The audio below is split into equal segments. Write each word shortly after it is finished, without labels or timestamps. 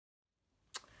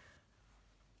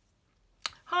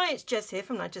Hi, it's Jez here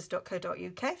from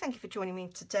Nigezza.co.uk. Thank you for joining me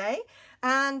today.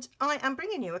 And I am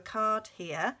bringing you a card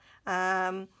here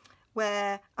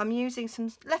where I'm using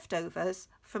some leftovers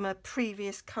from a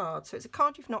previous card. So it's a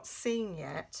card you've not seen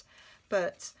yet,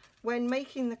 but when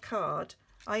making the card,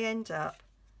 I end up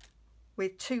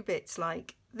with two bits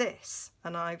like this.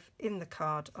 And in the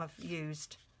card, I've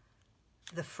used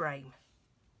the frame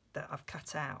that I've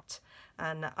cut out.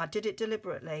 And I did it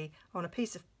deliberately on a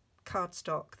piece of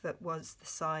cardstock that was the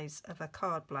size of a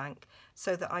card blank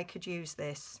so that I could use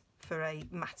this for a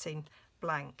matting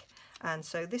blank. And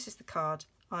so this is the card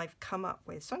I've come up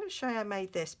with. So I'm going to show you how I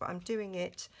made this, but I'm doing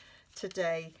it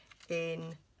today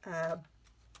in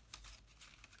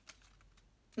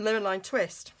lemon line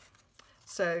twist.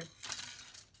 So,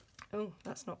 oh,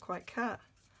 that's not quite cut.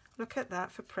 Look at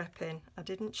that for prepping. I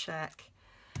didn't check.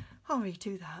 I'll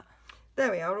redo that.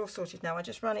 There we are, all sorted now. I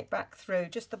just ran it back through,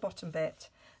 just the bottom bit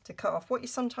to cut off. What you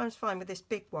sometimes find with this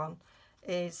big one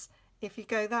is if you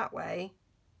go that way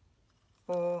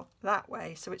or that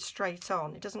way, so it's straight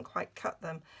on, it doesn't quite cut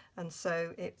them, and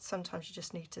so sometimes you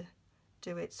just need to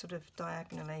do it sort of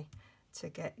diagonally to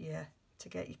get your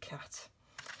cut.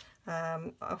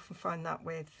 I often find that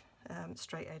with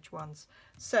straight edge ones.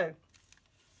 So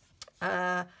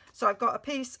I've got a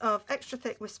piece of extra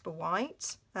thick Whisper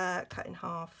White, cut in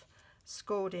half,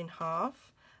 scored in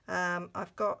half.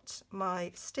 I've got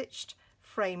my stitched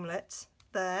framelets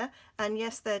there, and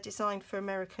yes, they're designed for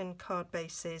American card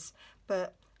bases,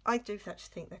 but I do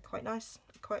actually think they're quite nice.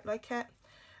 I quite like it.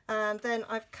 And then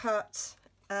I've cut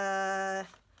a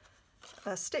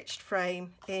stitched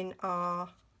frame in our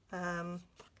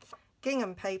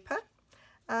gingham paper,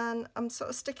 and I'm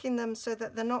sort of sticking them so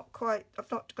that they're not quite,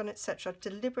 I've not gone etc. I've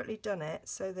deliberately done it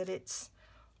so that it's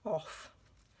off.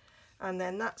 And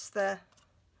then that's the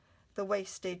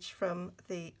wastage from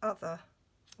the other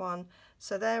one,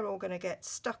 so they're all going to get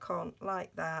stuck on like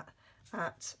that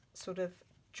at sort of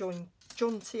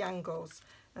jaunty angles.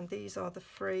 And these are the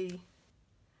free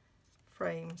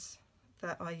frames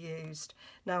that I used.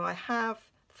 Now I have,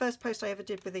 the first post I ever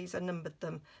did with these, I numbered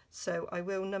them, so I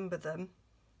will number them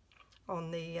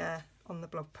on the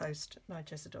blog post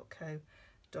Nigezza.co.uk.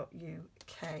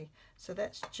 So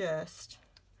let's just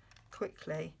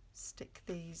quickly stick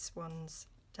these ones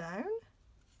down.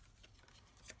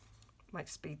 Might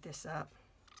speed this up.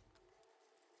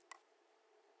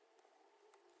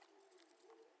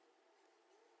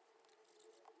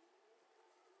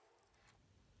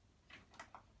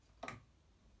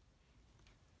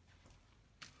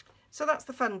 So that's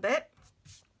the fun bit.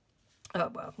 Oh,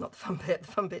 well, not the fun bit.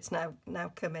 The fun bit's now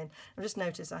come in. I've just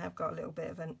noticed I have got a little bit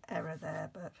of an error there,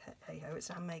 but hey ho, it's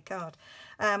a handmade card.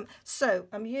 So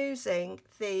I'm using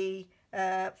the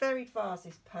Varied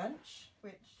Vases punch,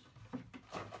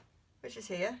 which is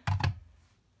here.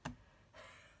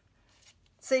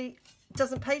 See, it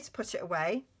doesn't pay to put it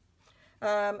away.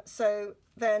 So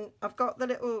then I've got the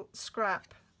little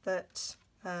scrap that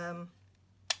I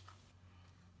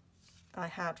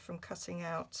had from cutting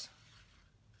out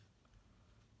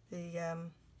the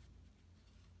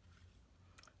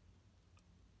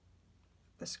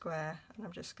square, and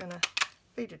I'm just going to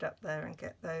feed it up there and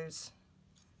get those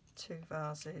two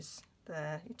vases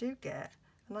there. You do get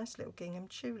a nice little gingham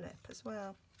tulip as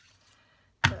well,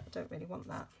 but I don't really want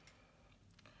that.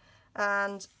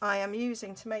 And I am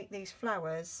using, to make these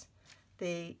flowers,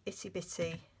 the Itty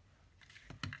Bitty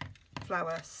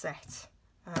flower set,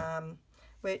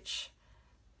 which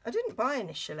I didn't buy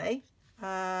initially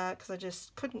because I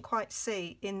just couldn't quite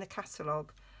see in the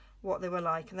catalogue what they were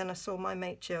like. And then I saw my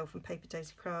mate Jill from Paper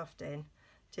Daisy Crafting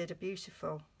did a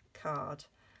beautiful card,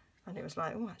 and it was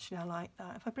like, oh, actually I like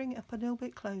that. If I bring it up a little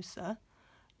bit closer,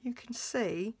 you can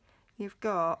see you've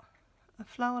got a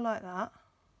flower like that,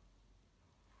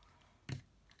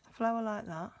 a flower like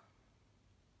that,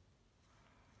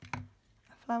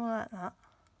 a flower like that,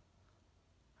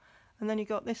 and then you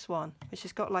got this one which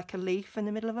has got like a leaf in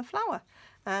the middle of a flower.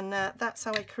 And that's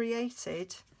how I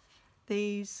created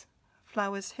these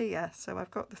flowers here. So I've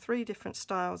got the three different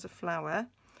styles of flower,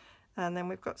 and then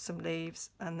we've got some leaves,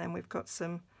 and then we've got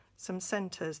some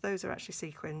centres. Those are actually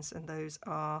sequins, and those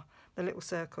are the little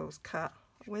circles cut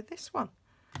with this one.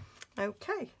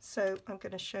 Okay, so I'm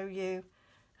going to show you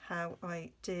how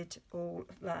I did all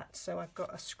of that. So I've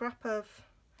got a scrap of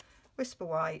Whisper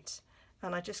White,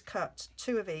 and I just cut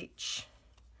two of each.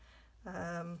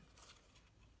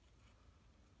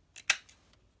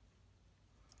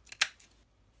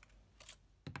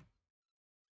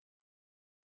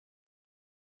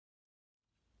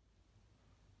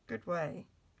 Good way,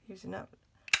 using up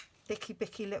icky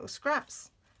bicky little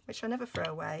scraps, which I never throw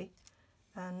away,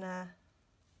 and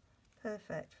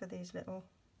perfect for these little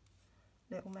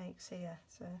little makes here.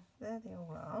 So there they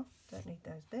all are. Don't need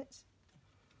those bits.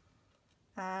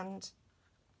 And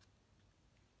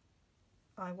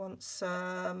I want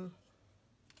some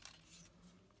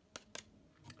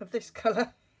of this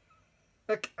colour.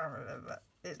 I can't remember.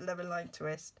 It's Lemon Lime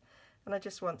Twist. And I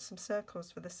just want some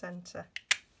circles for the centre.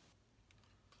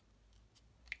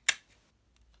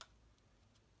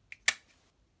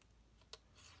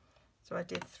 So I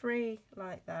did 3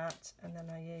 like that, and then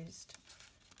I used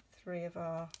 3 of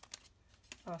our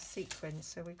sequins.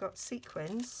 So we've got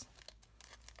sequins.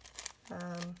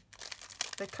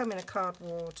 They come in a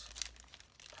cardboard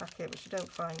packet, which I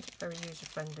don't find very user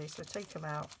friendly. So I take them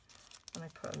out and I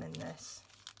put them in this.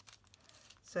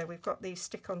 So we've got these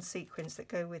stick-on sequins that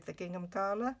go with the Gingham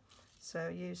Gala. So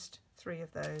I used 3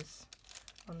 of those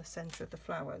on the centre of the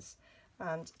flowers.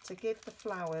 And to give the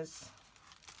flowers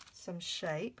some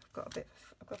shape, I've got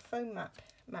a foam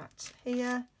mat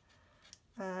here,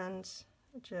 and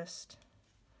just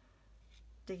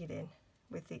dig it in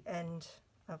with the end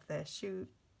of this. You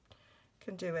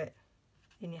can do it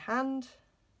in your hand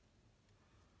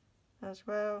as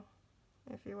well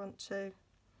if you want to,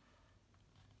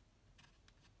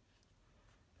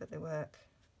 but they work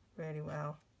really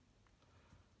well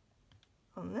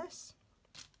on this.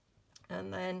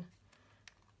 And then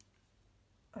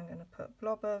I'm going to put a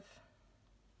blob of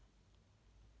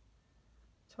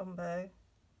Tombow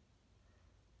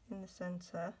in the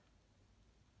centre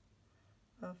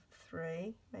of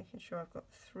 3, making sure I've got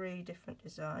 3 different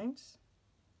designs.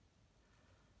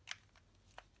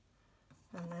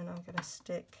 And then I'm going to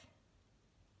stick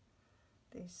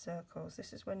these circles.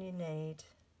 This is when you need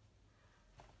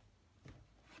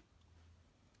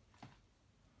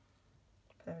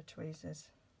a pair of tweezers,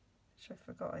 which I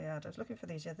forgot I had. I was looking for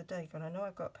these the other day, and I know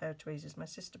I've got a pair of tweezers. My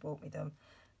sister bought me them,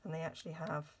 and they actually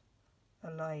have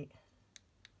a light,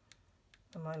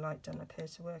 and my light doesn't appear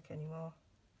to work anymore.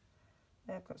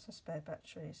 Yeah, I've got some spare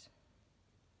batteries.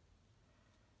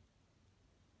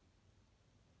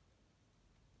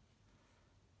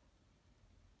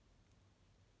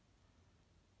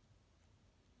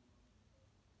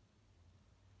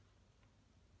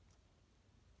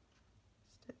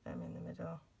 Stick them in the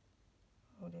middle,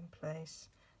 hold in place.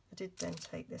 I did then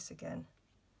take this again,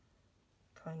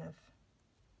 kind of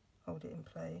hold it in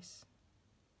place.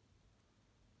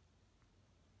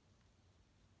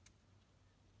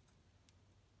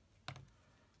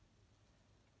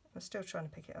 I'm still trying to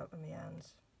pick it up with my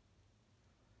hands.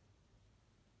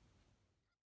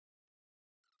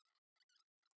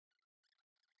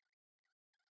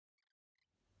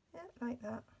 Yeah, like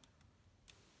that.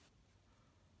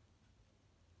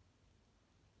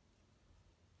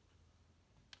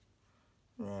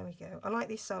 And there we go. I like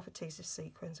these self-adhesive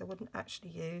sequins. I wouldn't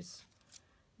actually use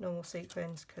normal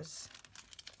sequins because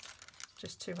it's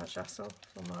just too much hassle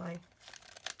for my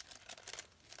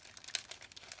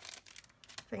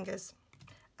fingers.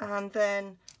 And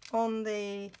then on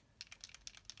the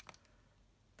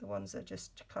ones that are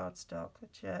just cardstock, I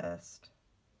just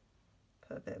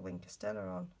put a bit of Wing Castella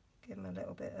on, give them a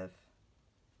little bit of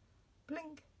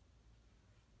bling.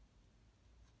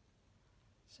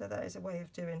 So that is a way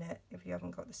of doing it if you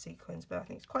haven't got the sequins, but I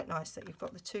think it's quite nice that you've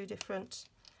got the 2 different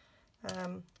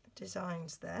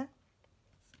designs there.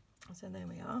 So there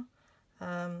we are.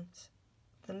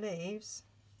 The leaves,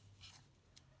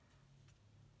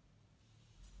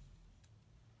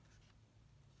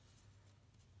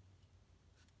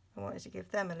 I wanted to give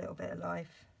them a little bit of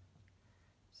life,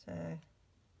 so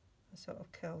I sort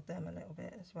of curled them a little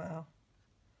bit as well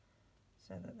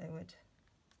so that they would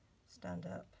stand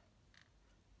up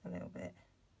a little bit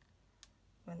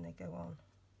when they go on.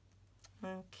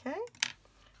 Okay,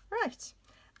 right,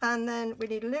 and then we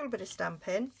need a little bit of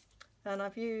stamping, and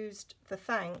I've used the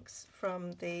thanks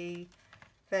from the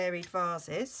varied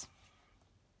vases,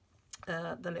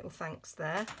 the little thanks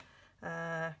there,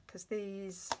 because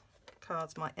these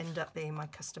cards might end up being my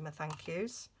customer thank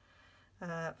yous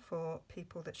for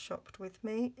people that shopped with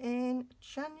me in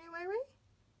January.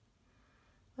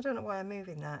 I don't know why I'm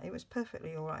moving that. It was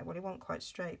perfectly all right. Well, it wasn't quite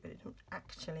straight, but it didn't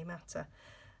actually matter.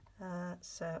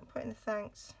 So I'm putting the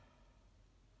thanks.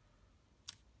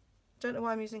 Don't know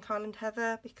why I'm using Highland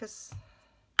Heather, because,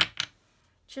 do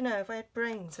you know, if I had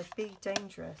brains, I'd be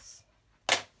dangerous.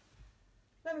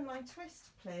 Lemon Lime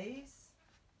Twist, please.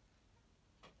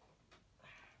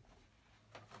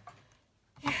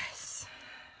 Yes,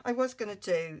 I was going to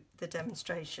do the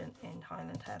demonstration in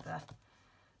Highland Heather,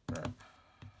 but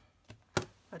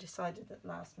I decided at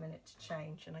last minute to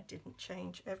change, and I didn't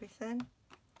change everything.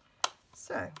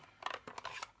 So,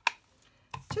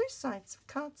 2 sides of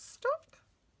cardstock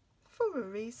for a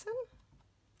reason.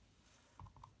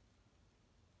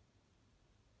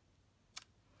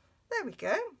 there we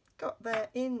go, got there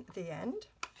in the end.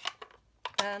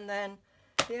 And then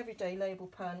the everyday label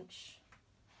punch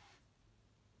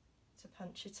to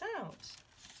punch it out.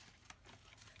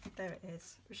 There it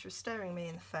is, which was staring me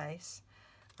in the face.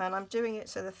 And I'm doing it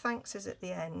so the thanks is at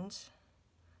the end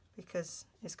because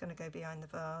it's going to go behind the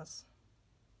vase.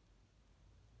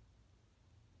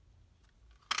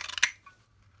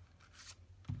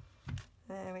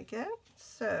 There we go.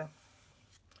 So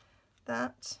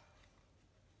that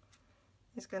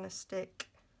is going to stick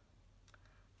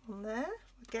on there.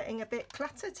 We're getting a bit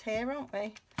cluttered here, aren't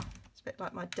we? It's a bit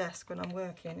like my desk when I'm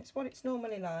working. It's what it's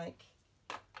normally like.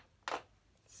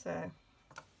 So, a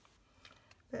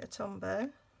bit of Tombow.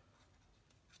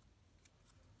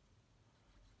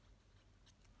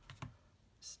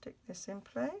 Stick this in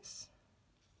place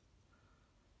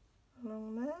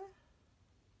along there.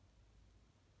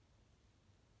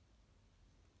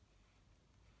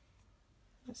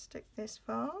 And stick this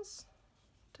vase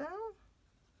down.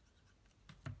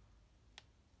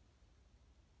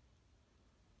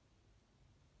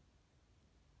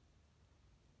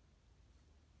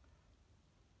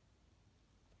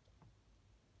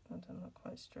 That doesn't look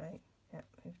quite straight. Yep,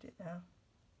 moved it now.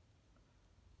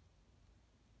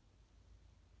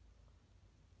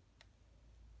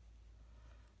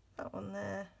 That one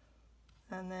there,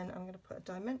 and then I'm going to put a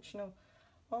dimensional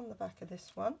on the back of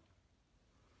this one.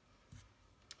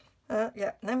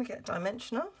 Yeah, then we get a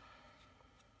dimensional,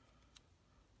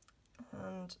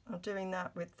 and I'm doing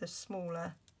that with the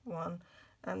smaller one,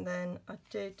 and then I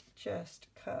did just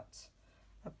cut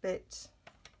a bit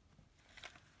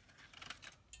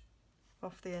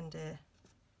off the end here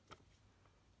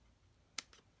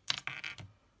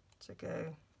to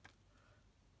go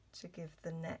to give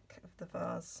the neck of the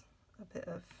vase a bit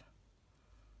of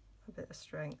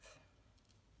strength.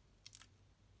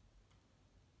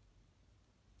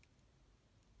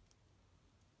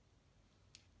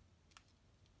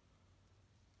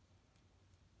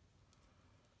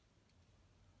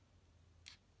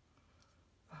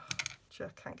 Oh,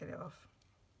 just can't get it off.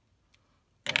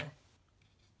 There.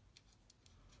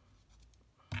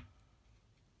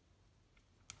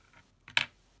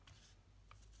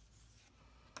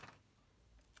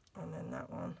 And then that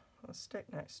one I'll stick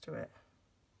next to it.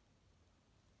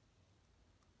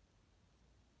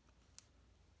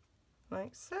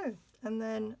 Like so. And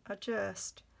then I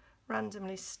just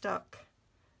randomly stuck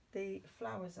the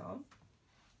flowers on.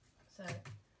 So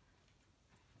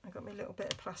I've got my little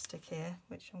bit of plastic here,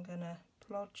 which I'm going to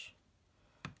plodge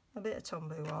a bit of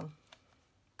Tombow on.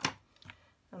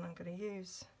 And I'm going to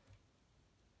use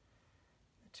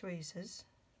the tweezers.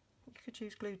 You could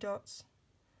use glue dots.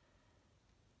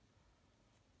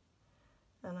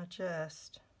 And I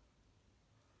just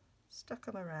stuck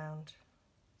them around.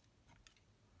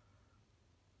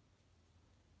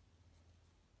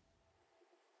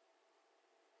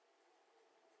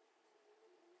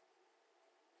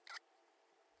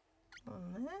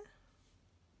 On there.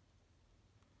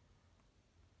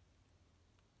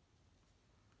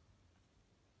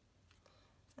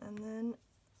 And then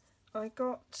I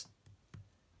got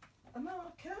a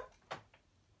marker.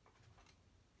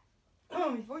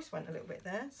 Oh, my voice went a little bit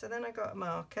there. So then I got a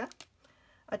marker.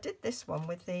 I did this one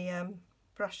with the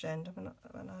brush end.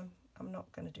 I'm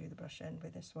not going to do the brush end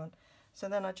with this one. So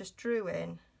then I just drew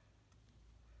in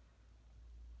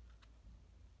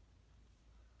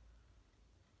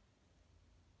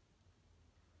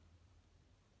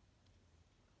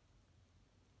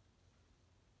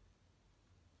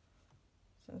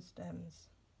some stems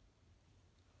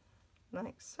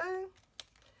like so.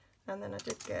 And then I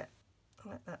did get,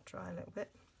 let that dry a little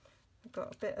bit. I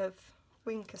got a bit of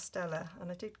wing Castella,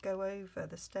 and I did go over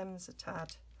the stems a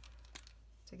tad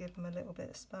to give them a little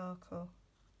bit of sparkle.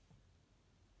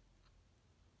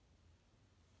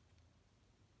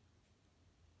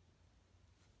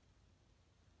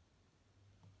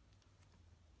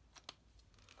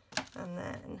 And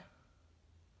then I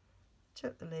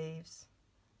took the leaves,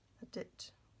 I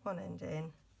dipped one end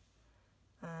in,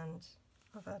 and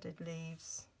I've added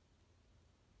leaves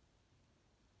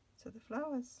to the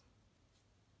flowers.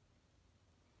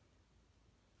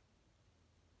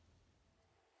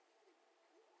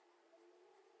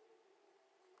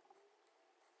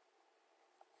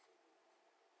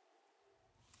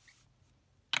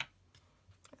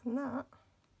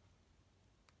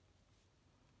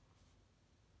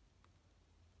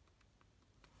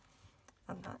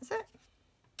 And that's it.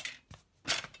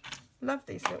 Love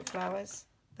these little flowers.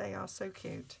 They are so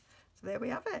cute. So there we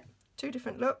have it. 2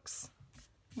 different looks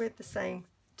with the same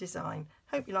design.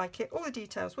 Hope you like it. All the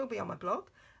details will be on my blog,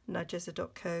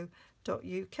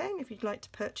 nigezza.co.uk, and if you'd like to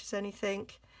purchase anything,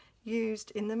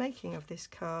 used in the making of this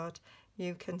card,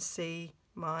 you can see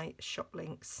my shop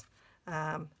links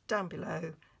down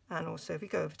below, and also if you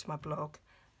go over to my blog,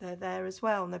 they're there as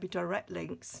well, and there'll be direct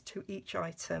links to each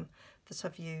item that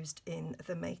I've used in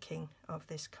the making of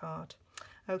this card.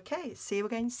 Okay, see you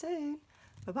again soon.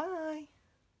 Bye bye.